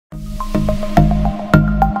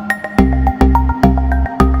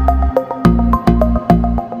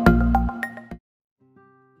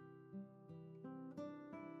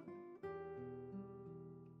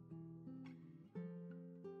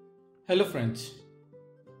Hello friends,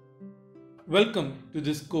 welcome to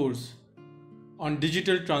this course on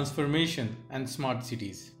digital transformation and smart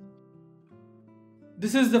cities.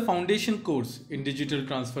 This is the foundation course in digital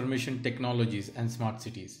transformation technologies and smart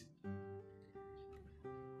cities.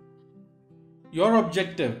 Your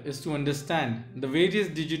objective is to understand the various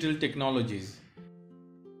digital technologies,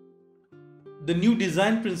 the new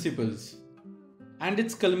design principles, and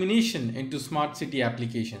its culmination into smart city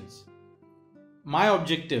applications. My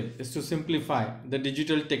objective is to simplify the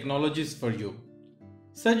digital technologies for you,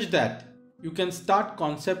 such that you can start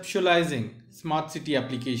conceptualizing smart city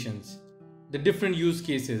applications, the different use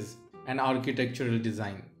cases, and architectural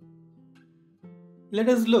design. Let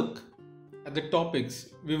us look at the topics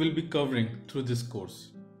we will be covering through this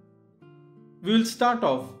course. We will start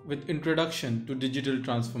off with Introduction to Digital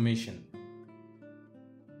Transformation.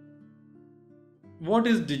 What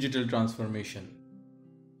is digital transformation?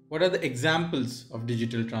 What are the examples of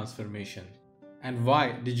digital transformation and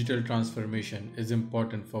why digital transformation is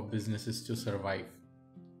important for businesses to survive?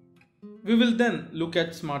 We will then look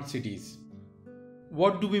at smart cities.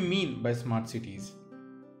 What do we mean by smart cities?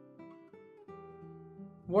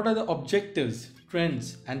 What are the objectives,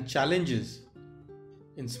 trends, and challenges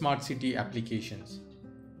in smart city applications?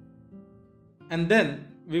 And then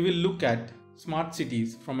we will look at smart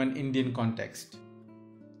cities from an Indian context.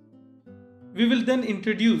 We will then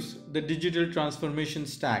introduce the digital transformation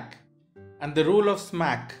stack and the role of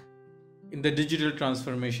SMAC in the digital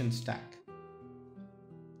transformation stack.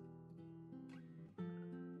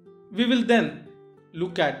 We will then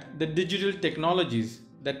look at the digital technologies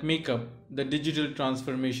that make up the digital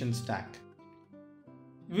transformation stack.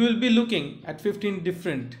 We will be looking at 15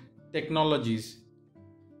 different technologies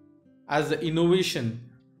as the innovation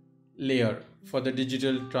layer for the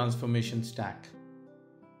digital transformation stack.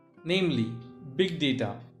 Namely, big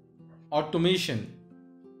data, automation,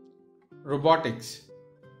 robotics,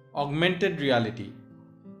 augmented reality,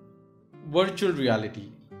 virtual reality,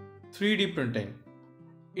 3D printing,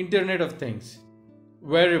 Internet of Things,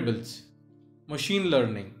 wearables, machine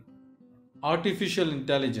learning, artificial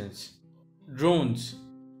intelligence, drones,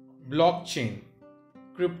 blockchain,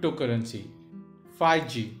 cryptocurrency,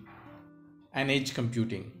 5G, and edge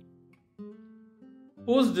computing.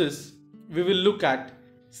 Post this, we will look at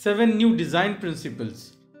 7 new design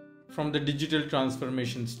principles from the digital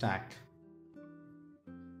transformation stack.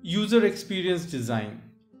 User experience design,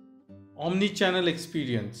 omni-channel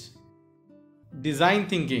experience, design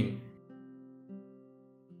thinking,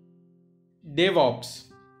 DevOps,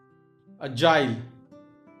 agile,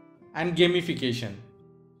 and gamification,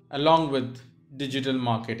 along with digital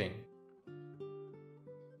marketing.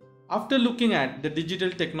 After looking at the digital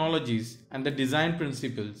technologies and the design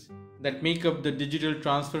principles that make up the digital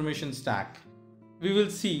transformation stack, we will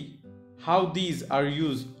see how these are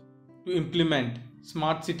used to implement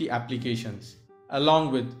smart city applications,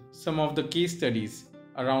 along with some of the case studies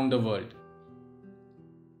around the world.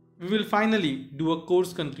 We will finally do a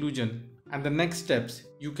course conclusion and the next steps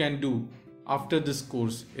you can do after this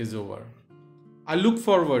course is over. I look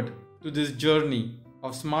forward to this journey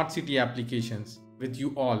of smart city applications with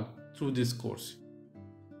you all through this course.